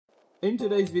In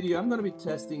today's video, I'm going to be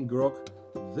testing Grok.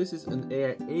 This is an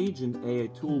AI agent, AI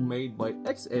tool made by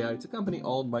xAI. It's a company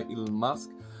owned by Elon Musk.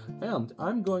 And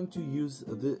I'm going to use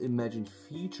the Imagine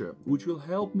feature, which will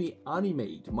help me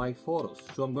animate my photos.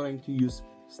 So I'm going to use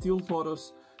still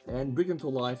photos and bring them to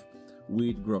life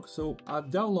with Grok. So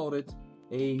I've downloaded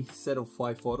a set of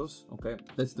 5 photos. Okay,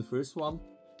 that's the first one.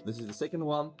 This is the second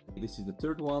one. This is the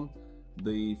third one,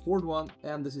 the fourth one,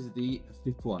 and this is the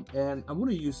fifth one. And I'm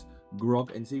going to use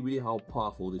Grok and see really how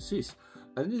powerful this is.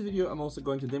 And in this video, I'm also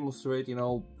going to demonstrate,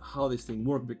 how this thing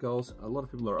works, because a lot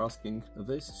of people are asking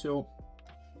this. So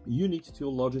you need to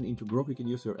log in into Grok. You can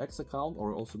use your X account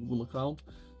or also Google account.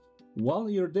 While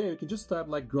you're there, you can just type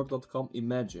like grok.com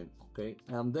imagine, okay?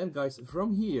 And then guys,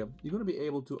 from here, you're gonna be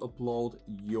able to upload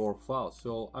your files.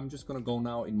 So I'm just gonna go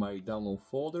now in my download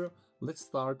folder. Let's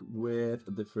start with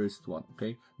the first one,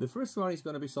 okay? The first one is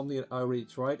gonna be something that I already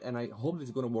tried, and I hope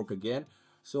it's gonna work again.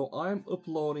 So I'm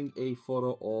uploading a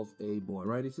photo of a boy,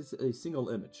 right? This is a single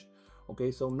image. Okay,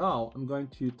 so now I'm going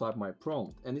to type my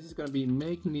prompt, and this is gonna be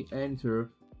making me enter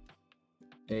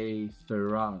a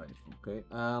Ferrari. Okay,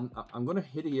 I'm gonna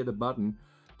hit here the button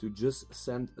to just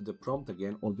send the prompt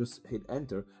again, or just hit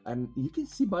enter, and you can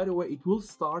see, by the way, it will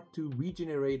start to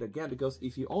regenerate again, because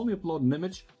if you only upload an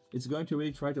image, it's going to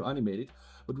really try to animate it,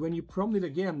 but when you prompt it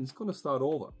again, it's gonna start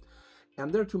over.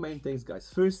 And there are two main things,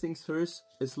 guys. First things first,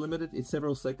 it's limited, it's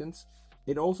several seconds.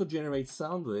 It also generates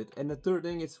sound with it, and the third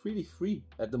thing, it's really free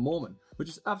at the moment, which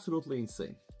is absolutely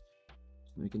insane.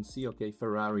 And you can see, okay,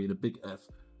 Ferrari, the big F.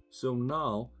 So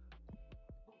now,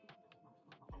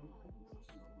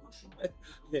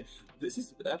 this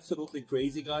is absolutely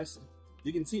crazy, guys.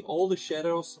 You can see all the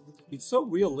shadows. It's so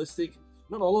realistic.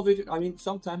 Not all of it. I mean,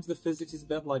 sometimes the physics is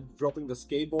bad, like dropping the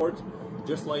skateboard,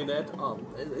 just like that.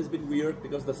 It's been weird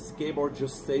because the skateboard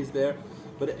just stays there.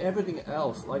 But everything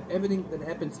else, like everything that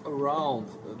happens around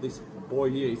this boy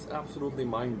here, is absolutely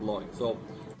mind-blowing. So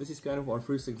this is kind of our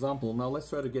first example. Now let's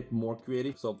try to get more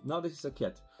creative. So now this is a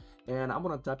cat. And I'm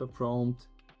gonna type a prompt.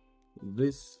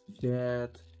 This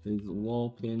cat is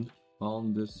walking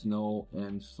on the snow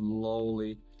and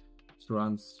slowly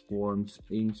transforms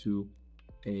into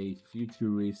a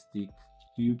futuristic,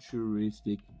 let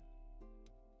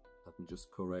me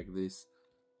just correct this,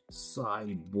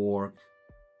 cyborg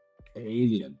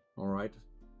alien. All right.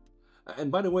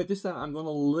 And by the way, this time I'm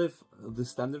gonna leave the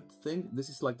standard thing. This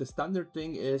is like the standard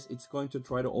thing is it's going to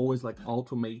try to always like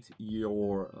automate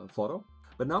your photo.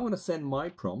 But now I'm gonna send my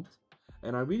prompt,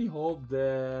 and I really hope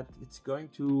that it's going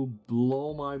to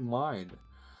blow my mind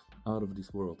out of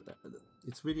this world.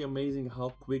 It's really amazing how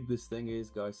quick this thing is,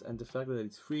 guys, and the fact that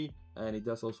it's free and it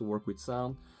does also work with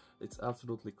sound. It's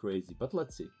absolutely crazy. But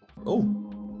let's see. Oh,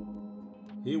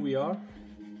 here we are.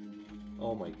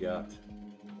 Oh my god,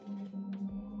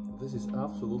 this is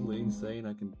absolutely insane,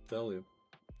 I can tell you.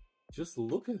 Just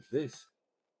look at this.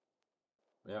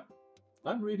 Yeah,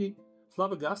 I'm really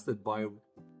flabbergasted by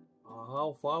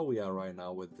how far we are right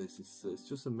now with this. It's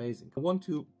just amazing. I want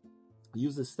to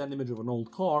use the stand image of an old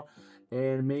car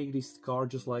and make this car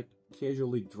just like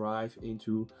casually drive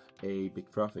into a big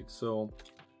traffic. So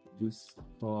this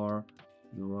car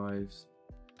drives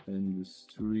in the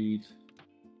street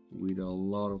with a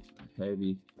lot of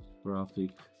heavy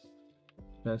traffic.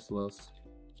 Teslas,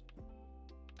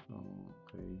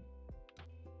 okay,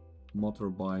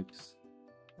 motorbikes.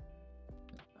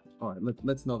 All right,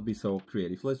 let's not be so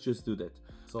creative. Let's just do that.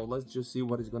 So let's just see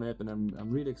what is going to happen. I'm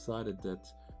really excited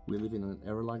that we live in an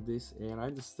era like this, and I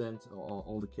understand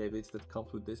all the caveats that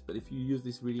comes with this. But if you use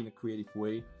this really in a creative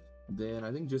way, then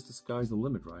I think just the sky's the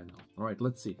limit right now. All right,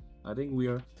 let's see. I think we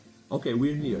are okay.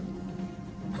 We're here.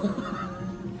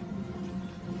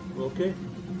 Okay,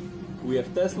 we have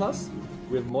Teslas,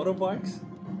 we have motorbikes.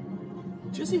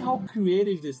 Just see how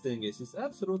creative this thing is. It's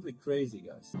absolutely crazy,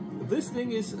 guys. This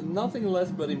thing is nothing less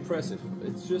but impressive.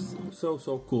 It's just so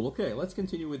cool. Okay, let's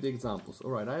continue with the examples.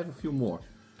 All right, I have a few more.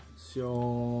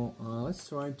 So let's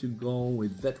try to go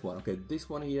with that one. Okay, this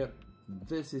one here.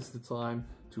 This is the time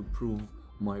to prove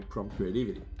my prompt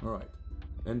creativity. All right,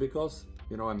 and because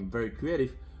I'm very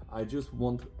creative, I just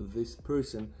want this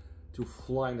person to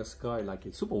fly in the sky like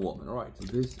a superwoman. All right, so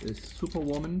this is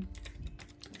Superwoman,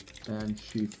 and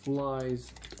she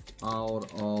flies out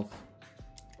of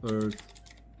Earth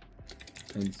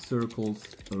and circles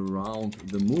around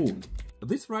the moon.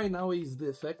 This right now is the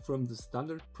effect from the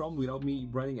standard prompt without me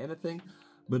writing anything,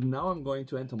 but now I'm going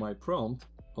to enter my prompt.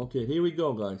 Okay, here we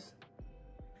go, guys.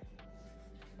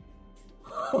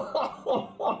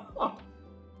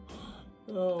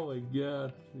 Oh my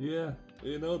god, yeah,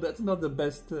 that's not the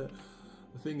best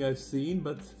thing I've seen,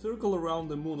 but circle around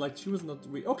the moon, like she was not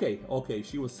okay,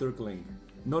 she was circling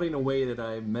not in a way that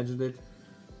I imagined it,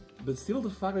 but still the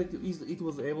fact that it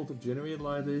was able to generate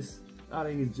like this, I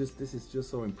think this is just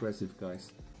so impressive,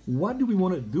 guys. What do we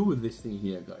want to do with this thing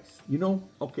here, guys? You know,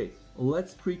 okay,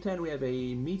 let's pretend we have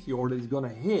a meteor that is gonna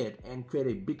hit and create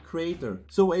a big crater.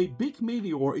 So a big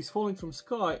meteor is falling from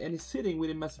sky and is sitting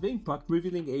with a massive impact,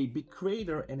 revealing a big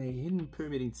crater and a hidden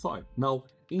pyramid inside. Now,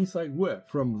 inside where?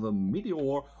 From the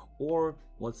meteor, or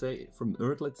let's say from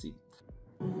Earth, let's see.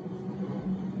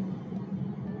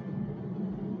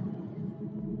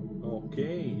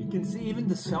 Okay, you can see even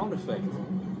the sound effect.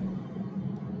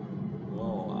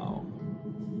 Oh, wow.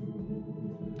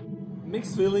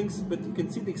 Mixed feelings, but you can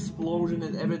see the explosion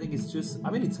and everything is just,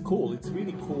 I mean, it's cool, it's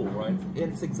really cool, right? And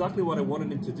it's exactly what I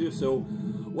wanted him to do. So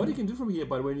what you can do from here,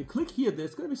 by the way, when you click here,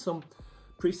 there's gonna be some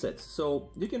presets. So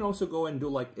you can also go and do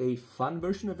like a fun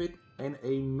version of it and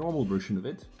a normal version of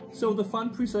it. So the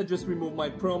fun preset, just remove my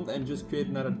prompt and just create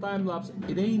another time lapse.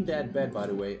 It ain't that bad, by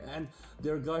the way. And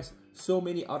there are, guys, so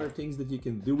many other things that you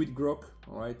can do with Grok.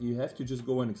 All right, you have to just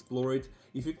go and explore it.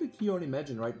 If you click here on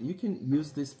Imagine, right, you can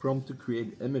use this prompt to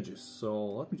create images. So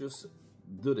let me just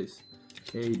do this.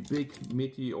 A big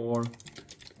meteor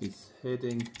is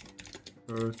hitting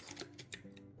Earth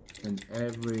and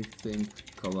everything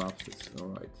collapses. All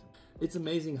right. It's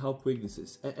amazing how quick this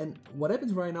is. And what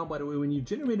happens right now, by the way, when you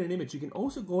generate an image, you can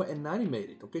also go and animate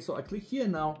it. Okay, so I click here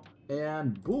now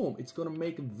and boom, it's gonna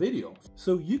make a video.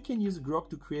 So you can use Grok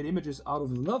to create images out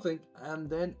of nothing and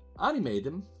then animate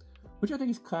them, which I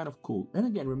think is kind of cool. And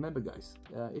again, remember, guys,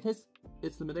 it has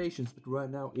its limitations, but right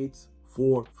now it's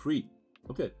for free.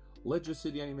 Okay, let's just see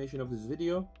the animation of this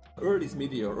video. Earth is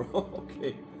meteor.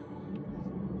 Okay.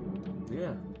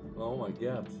 Yeah. Oh my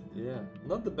god, yeah.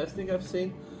 Not the best thing I've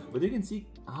seen, but you can see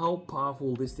how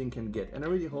powerful this thing can get. And I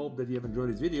really hope that you have enjoyed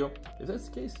this video. If that's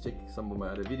the case, check some of my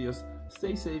other videos.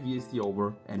 Stay safe, EST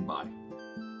over, and bye.